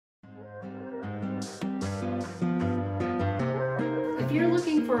If you're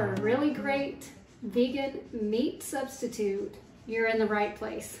looking for a really great vegan meat substitute, you're in the right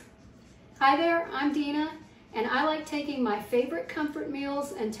place. Hi there, I'm Dina, and I like taking my favorite comfort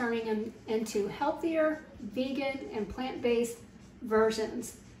meals and turning them into healthier, vegan, and plant-based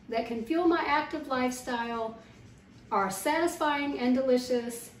versions that can fuel my active lifestyle, are satisfying and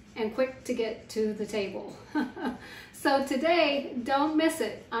delicious, and quick to get to the table. So today, don't miss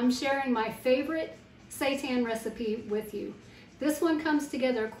it. I'm sharing my favorite seitan recipe with you. This one comes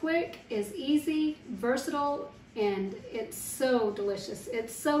together quick, is easy, versatile, and it's so delicious.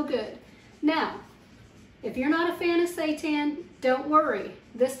 It's so good. Now, if you're not a fan of seitan, don't worry.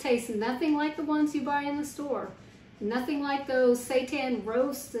 This tastes nothing like the ones you buy in the store. Nothing like those seitan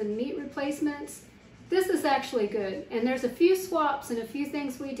roasts and meat replacements. This is actually good, and there's a few swaps and a few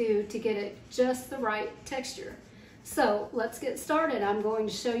things we do to get it just the right texture. So let's get started. I'm going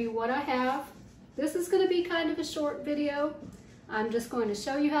to show you what I have. This is going to be kind of a short video. I'm just going to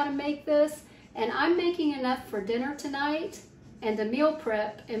show you how to make this, and I'm making enough for dinner tonight and to meal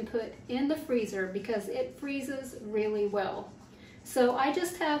prep and put in the freezer because it freezes really well. So I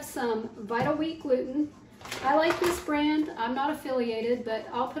just have some Vital Wheat gluten. I like this brand. I'm not affiliated, but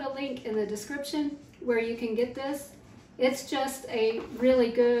I'll put a link in the description where you can get this. It's just a really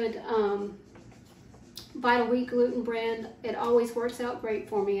good Vital Wheat gluten brand. It always works out great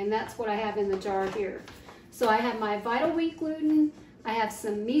for me, and that's what I have in the jar here. So I have my Vital Wheat gluten, I have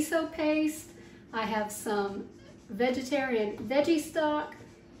some miso paste, I have some vegetarian veggie stock.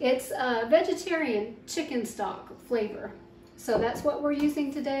 It's a vegetarian chicken stock flavor. So that's what we're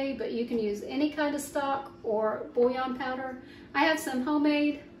using today, but you can use any kind of stock or bouillon powder. I have some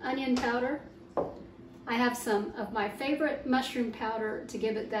homemade onion powder. I have some of my favorite mushroom powder to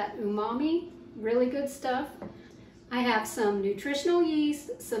give it that umami, really good stuff. I have some nutritional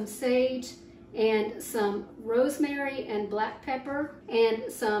yeast, some sage, and some rosemary and black pepper,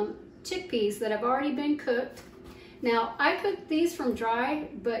 and some chickpeas that have already been cooked. Now, I cooked these from dry,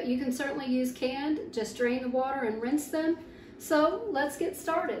 but you can certainly use canned. Just drain the water and rinse them. So let's get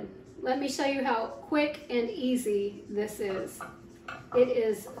started. Let me show you how quick and easy this is. It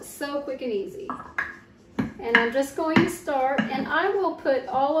is so quick and easy. And I'm just going to start, and I will put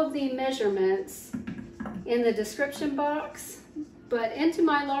all of the measurements in the description box, but into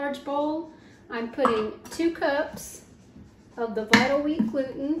my large bowl, I'm putting 2 cups of the Vital Wheat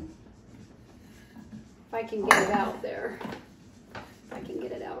gluten. If I can get it out there, if I can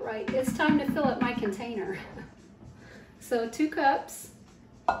get it out right. It's time to fill up my container. So 2 cups.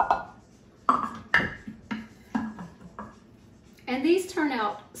 And these turn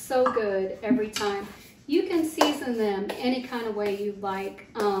out so good every time. You can season them any kind of way you like.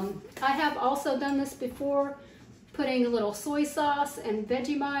 I have also done this before, putting a little soy sauce and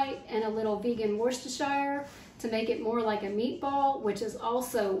Vegemite and a little vegan Worcestershire to make it more like a meatball, which is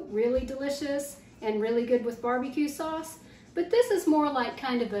also really delicious and really good with barbecue sauce. But this is more like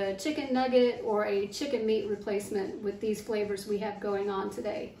kind of a chicken nugget or a chicken meat replacement with these flavors we have going on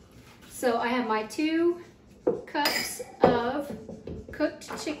today. So I have my 2 cups of cooked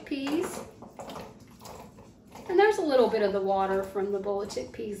chickpeas. And there's a little bit of the water from the bowl of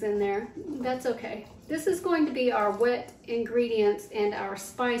chickpeas in there. That's okay. This is going to be our wet ingredients and our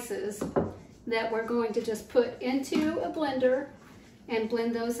spices that we're going to just put into a blender and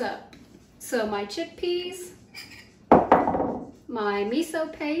blend those up. So my chickpeas, my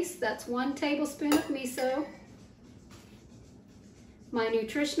miso paste, that's 1 tablespoon of miso, my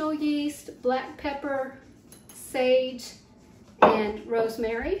nutritional yeast, black pepper, sage, and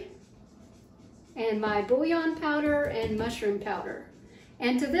rosemary, and my bouillon powder and mushroom powder.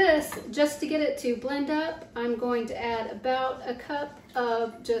 And to this, just to get it to blend up, I'm going to add about a cup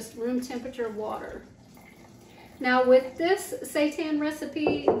of just room temperature water. Now with this seitan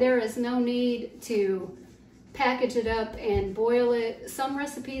recipe, there is no need to package it up and boil it. Some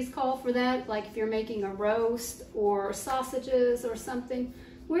recipes call for that, like if you're making a roast or sausages or something.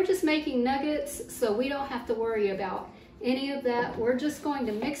 We're just making nuggets, so we don't have to worry about any of that. We're just going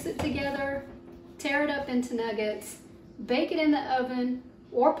to mix it together, tear it up into nuggets, bake it in the oven,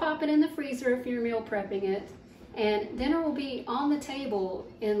 or pop it in the freezer if you're meal prepping it, and dinner will be on the table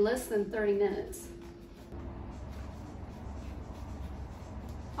in less than 30 minutes.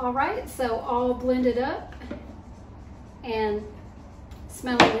 All right, so all blended up and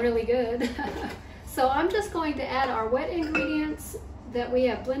smelling really good. So I'm just going to add our wet ingredients that we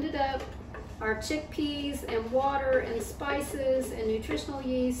have blended up, our chickpeas and water and spices and nutritional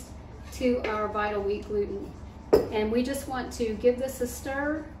yeast, to our Vital Wheat gluten. And we just want to give this a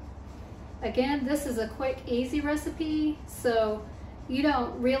stir. Again, this is a quick, easy recipe, so You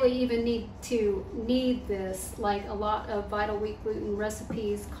don't really even need to knead this like a lot of Vital Wheat Gluten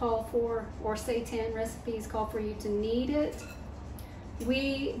recipes call for, or Seitan recipes call for you to knead it.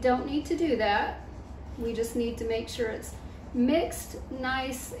 We don't need to do that. We just need to make sure it's mixed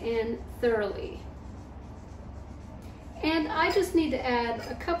nice and thoroughly. And I just need to add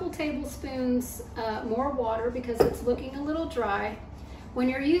a couple tablespoons more water because it's looking a little dry. When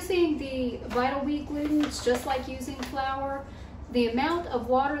you're using the Vital Wheat Gluten, it's just like using flour. The amount of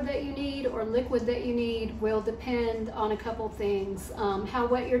water that you need or liquid that you need will depend on a couple things. How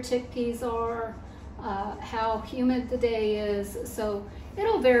wet your chickpeas are, how humid the day is. So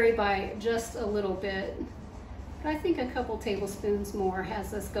it'll vary by just a little bit. But I think a couple tablespoons more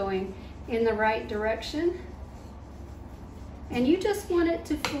has us going in the right direction. And you just want it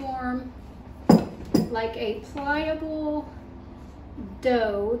to form like a pliable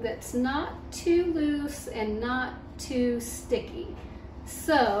dough that's not too loose and not too sticky.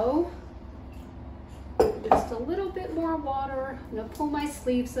 So just a little bit more water. I'm going to pull my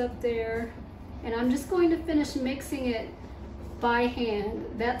sleeves up there, and I'm just going to finish mixing it by hand.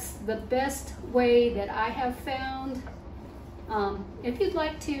 That's the best way that I have found. If you'd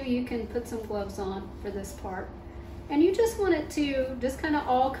like to, you can put some gloves on for this part. And you just want it to just kind of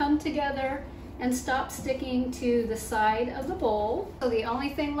all come together and stop sticking to the side of the bowl. So the only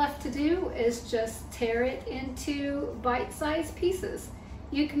thing left to do is just tear it into bite-sized pieces.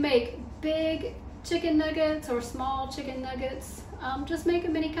 You can make big chicken nuggets or small chicken nuggets. Just make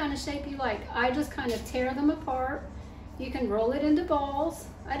them any kind of shape you like. I just kind of tear them apart. You can roll it into balls.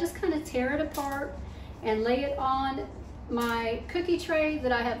 I just kind of tear it apart and lay it on my cookie tray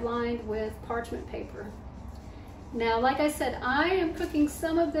that I have lined with parchment paper. Now, like I said, I am cooking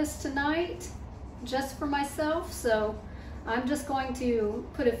some of this tonight just for myself, so I'm just going to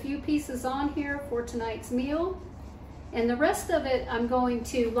put a few pieces on here for tonight's meal, and the rest of it I'm going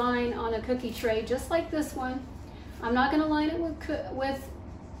to line on a cookie tray just like this one. I'm not going to line it with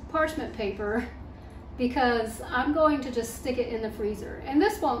parchment paper because I'm going to just stick it in the freezer, and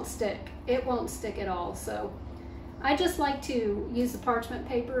this won't stick. It won't stick at all, so I just like to use the parchment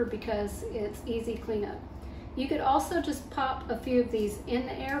paper because it's easy cleanup. You could also just pop a few of these in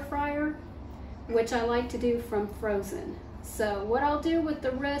the air fryer, which I like to do from frozen. So what I'll do with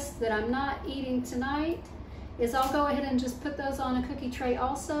the rest that I'm not eating tonight is I'll go ahead and just put those on a cookie tray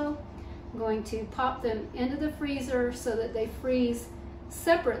also. I'm going to pop them into the freezer so that they freeze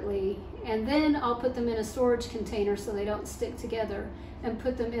separately, and then I'll put them in a storage container so they don't stick together and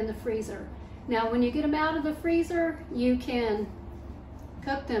put them in the freezer. Now when you get them out of the freezer, you can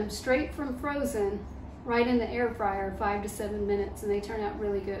cook them straight from frozen right in the air fryer, 5 to 7 minutes, and they turn out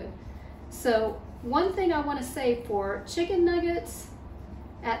really good. So one thing I want to say for chicken nuggets,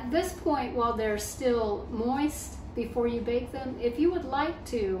 at this point while they're still moist before you bake them, if you would like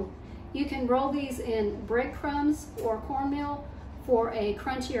to, you can roll these in breadcrumbs or cornmeal for a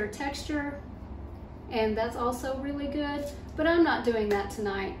crunchier texture, and that's also really good, but I'm not doing that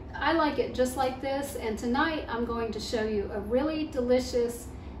tonight. I like it just like this, and tonight I'm going to show you a really delicious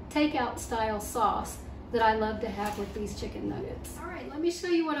takeout style sauce that I love to have with these chicken nuggets. All right, let me show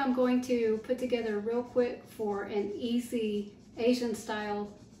you what I'm going to put together real quick for an easy Asian style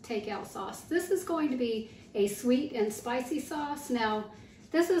takeout sauce. This is going to be a sweet and spicy sauce. Now,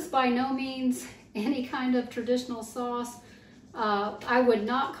 this is by no means any kind of traditional sauce. I would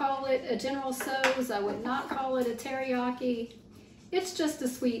not call it a General Tso's. I would not call it a teriyaki. It's just a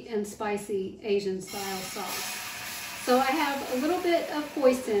sweet and spicy Asian style sauce. So I have a little bit of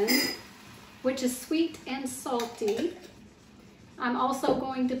hoisin, which is sweet and salty. I'm also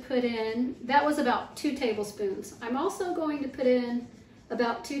going to put in, that was about 2 tablespoons. I'm also going to put in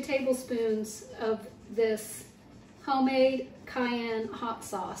about 2 tablespoons of this homemade cayenne hot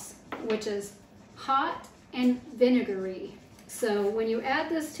sauce, which is hot and vinegary. So when you add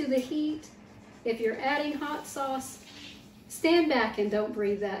this to the heat, if you're adding hot sauce, stand back and don't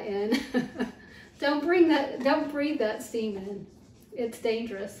breathe that in. Don't breathe that steam in. It's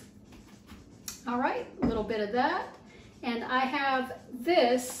dangerous. All right, a little bit of that. And I have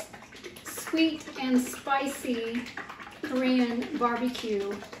this sweet and spicy Korean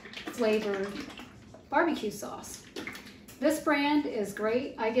barbecue flavored barbecue sauce. This brand is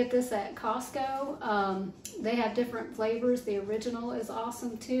great. I get this at Costco. They have different flavors. The original is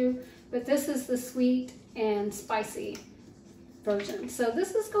awesome too, but this is the sweet and spicy version. So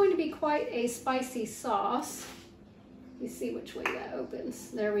this is going to be quite a spicy sauce. You see which way that opens.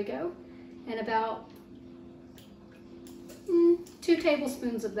 There we go. And about 2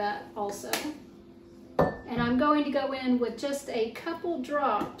 tablespoons of that also. And I'm going to go in with just a couple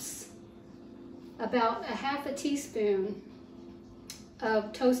drops, about a half a teaspoon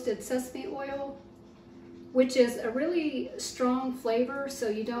of toasted sesame oil, which is a really strong flavor, so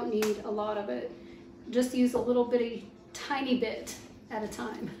you don't need a lot of it. Just use a little bitty, tiny bit at a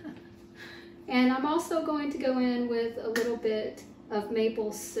time. And I'm also going to go in with a little bit of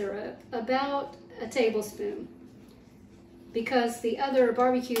maple syrup, about a tablespoon, because the other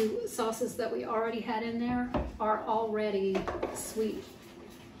barbecue sauces that we already had in there are already sweet.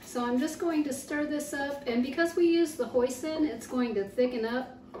 So I'm just going to stir this up, and because we use the hoisin, it's going to thicken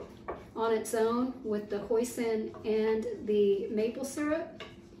up on its own with the hoisin and the maple syrup.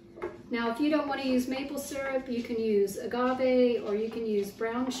 Now, if you don't want to use maple syrup, you can use agave, or you can use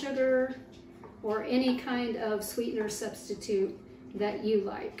brown sugar, or any kind of sweetener substitute that you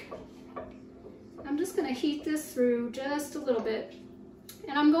like. I'm just going to heat this through just a little bit,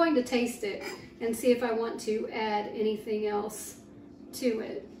 and I'm going to taste it and see if I want to add anything else to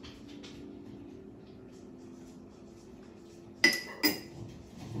it.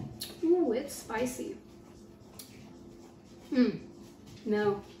 Ooh, it's spicy.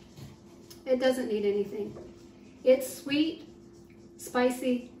 No, it doesn't need anything. It's sweet,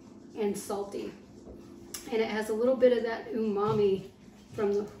 spicy, and salty. And it has a little bit of that umami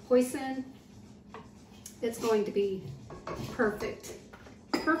from the hoisin. It's going to be perfect.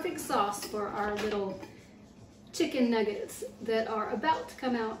 Perfect sauce for our little chicken nuggets that are about to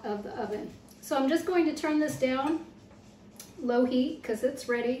come out of the oven. So I'm just going to turn this down, low heat, because it's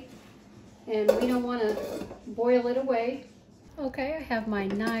ready. And we don't want to boil it away. Okay, I have my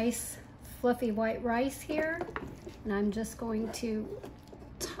nice fluffy white rice here, and I'm just going to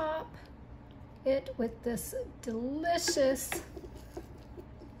top it with this delicious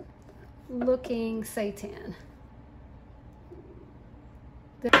looking seitan.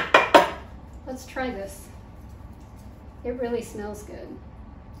 Let's try this. It really smells good.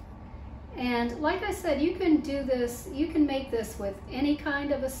 And like I said, you can do this, you can make this with any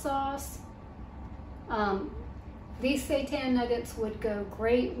kind of a sauce. These seitan nuggets would go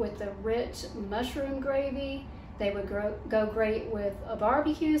great with the rich mushroom gravy. They would go great with a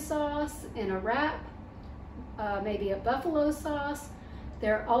barbecue sauce and a wrap, maybe a buffalo sauce.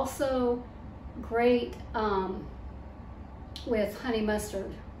 They're also great with honey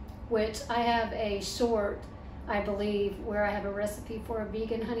mustard, which I have a short, I believe, where I have a recipe for a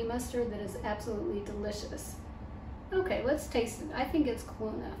vegan honey mustard that is absolutely delicious. Okay, let's taste it. I think it's cool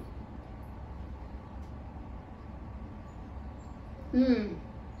enough.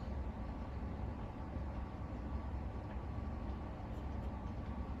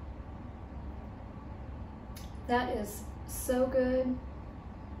 That is so good.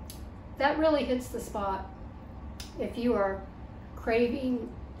 That really hits the spot if you are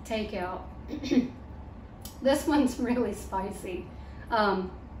craving takeout. This one's really spicy.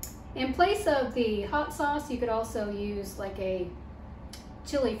 In place of the hot sauce, you could also use like a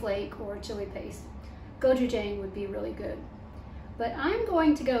chili flake or chili paste. Gochujang would be really good. But I'm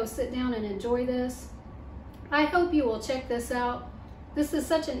going to go sit down and enjoy this. I hope you will check this out. This is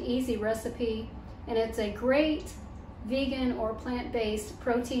such an easy recipe, and it's a great vegan or plant-based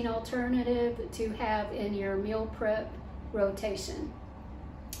protein alternative to have in your meal prep rotation.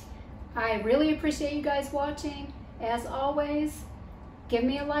 I really appreciate you guys watching. As always, give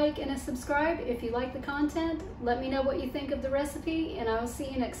me a like and a subscribe if you like the content. Let me know what you think of the recipe, and I will see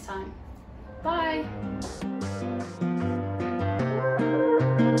you next time. Bye!